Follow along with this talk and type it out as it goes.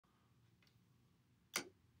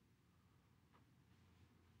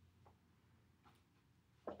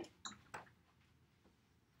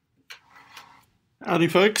Howdy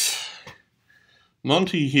folks,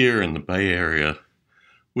 Monty here in the Bay Area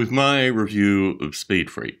with my review of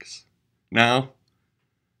Speed Freaks. Now,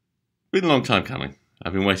 been a long time coming,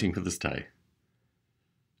 I've been waiting for this day.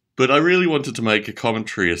 But I really wanted to make a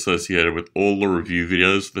commentary associated with all the review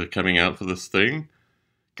videos that are coming out for this thing.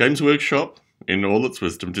 Games Workshop, in all its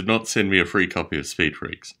wisdom, did not send me a free copy of Speed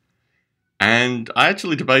Freaks. And I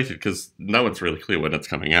actually debated, because no one's really clear when it's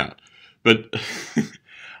coming out, but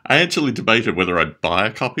I actually debated whether I'd buy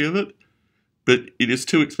a copy of it, but it is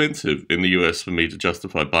too expensive in the US for me to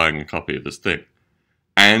justify buying a copy of this thing.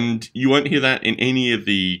 And you won't hear that in any of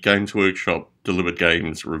the Games Workshop delivered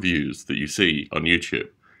games reviews that you see on YouTube.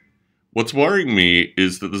 What's worrying me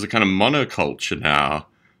is that there's a kind of monoculture now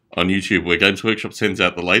on YouTube where Games Workshop sends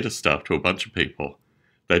out the latest stuff to a bunch of people.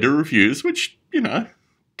 They do reviews, which,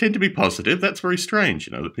 tend to be positive. That's very strange,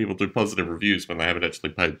 that people do positive reviews when they haven't actually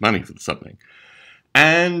paid money for something.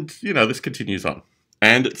 And, this continues on.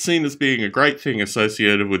 And it's seen as being a great thing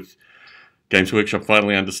associated with Games Workshop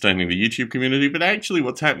finally understanding the YouTube community, but actually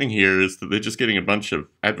what's happening here is that they're just getting a bunch of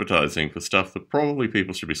advertising for stuff that probably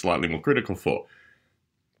people should be slightly more critical for.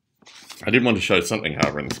 I did want to show something,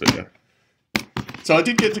 however, in this video. So I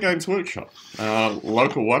did get to Games Workshop,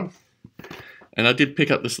 local one, and I did pick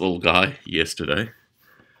up this little guy yesterday,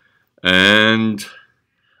 and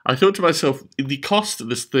I thought to myself, the cost of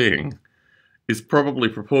this thing is probably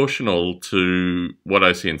proportional to what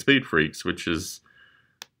I see in Speed Freaks, which is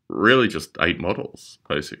really just 8 models,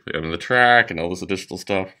 basically. I mean, the track and all this additional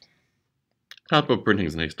stuff. Cardboard printing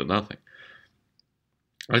is next to nothing.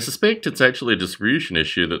 I suspect it's actually a distribution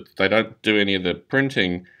issue that they don't do any of the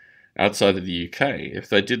printing outside of the UK. If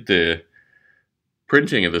they did the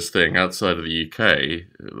printing of this thing outside of the UK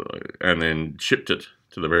and then shipped it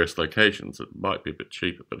to the various locations, it might be a bit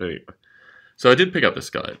cheaper, but anyway. So I did pick up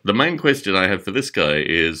this guy. The main question I have for this guy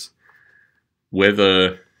is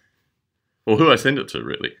whether, or who I send it to,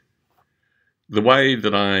 really. The way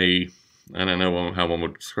that I don't know how one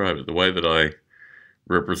would describe it, the way that I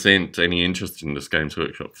represent any interest in this Games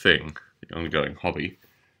Workshop thing, the ongoing hobby,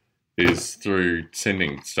 is through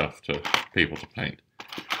sending stuff to people to paint.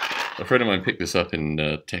 A friend of mine picked this up in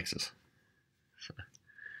Texas. So,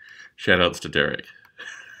 shout outs to Derek.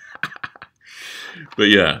 But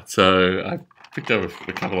yeah, so I picked up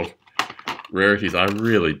a couple of rarities. I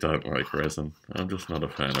really don't like resin. I'm just not a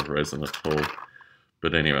fan of resin at all.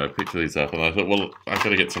 But anyway, I picked these up and I thought, well, I've got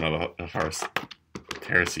to get some other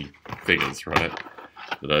heresy figures, right,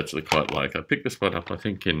 that I actually quite like. I picked this one up, I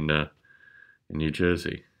think, in New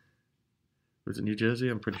Jersey. Was it New Jersey?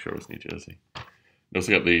 I'm pretty sure it was New Jersey. I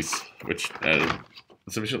also got these, which are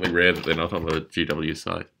sufficiently rare that they're not on the GW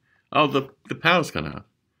site. Oh, the power's gone out.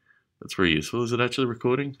 That's very useful. Is it actually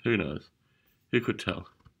recording? Who knows? Who could tell?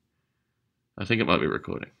 I think it might be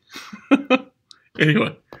recording.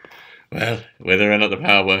 Anyway, well, whether or not the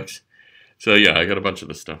power works. So yeah, I got a bunch of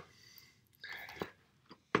this stuff.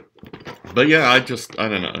 But yeah, I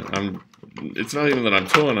don't know. It's not even that I'm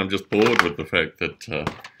torn, I'm just bored with the fact that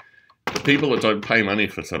the people that don't pay money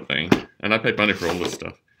for something, and I paid money for all this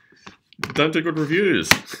stuff, don't do good reviews.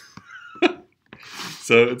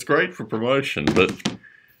 So it's great for promotion, but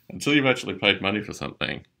until you've actually paid money for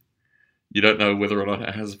something, you don't know whether or not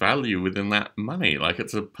it has value within that money. Like,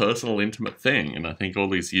 it's a personal, intimate thing. And I think all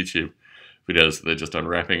these YouTube videos, they're just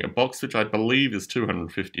unwrapping a box, which I believe is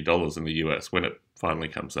 $250 in the US when it finally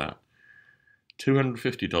comes out.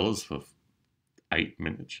 $250 for 8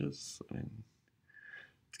 miniatures? I mean,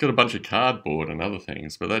 it's got a bunch of cardboard and other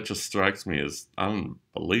things, but that just strikes me as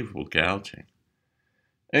unbelievable gouging.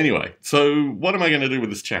 Anyway, so what am I going to do with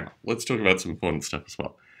this channel? Let's talk about some important stuff as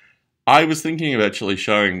well. I was thinking of actually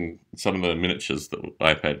showing some of the miniatures that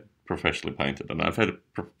I've had professionally painted, and I've had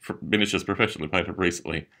miniatures professionally painted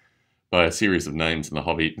recently by a series of names in the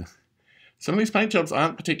hobby. Some of these paint jobs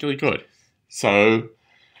aren't particularly good, so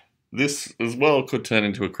this as well could turn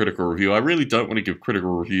into a critical review. I really don't want to give critical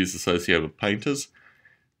reviews associated with painters,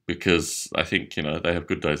 because I think, they have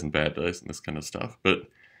good days and bad days and this kind of stuff, but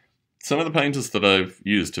some of the painters that I've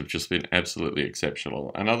used have just been absolutely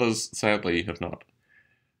exceptional, and others, sadly, have not.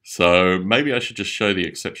 So maybe I should just show the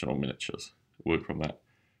exceptional miniatures. Work from that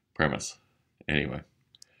premise. Anyway.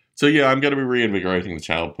 So yeah, I'm going to be reinvigorating the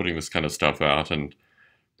channel, putting this kind of stuff out, and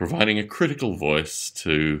providing a critical voice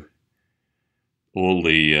to all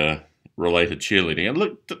the related cheerleading. And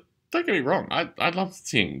look, don't get me wrong, I love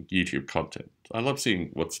seeing YouTube content. I love seeing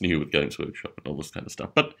what's new with Games Workshop and all this kind of stuff.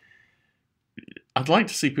 But I'd like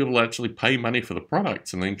to see people actually pay money for the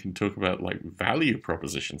products and then can talk about, like, value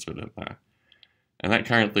propositions within that. And that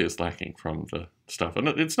currently is lacking from the stuff. And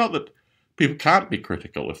it's not that people can't be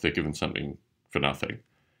critical if they're given something for nothing.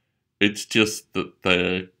 It's just that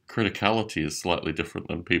the criticality is slightly different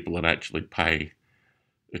than people that actually pay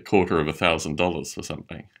 $250,000 for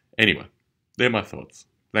something. Anyway, they're my thoughts.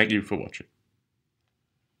 Thank you for watching.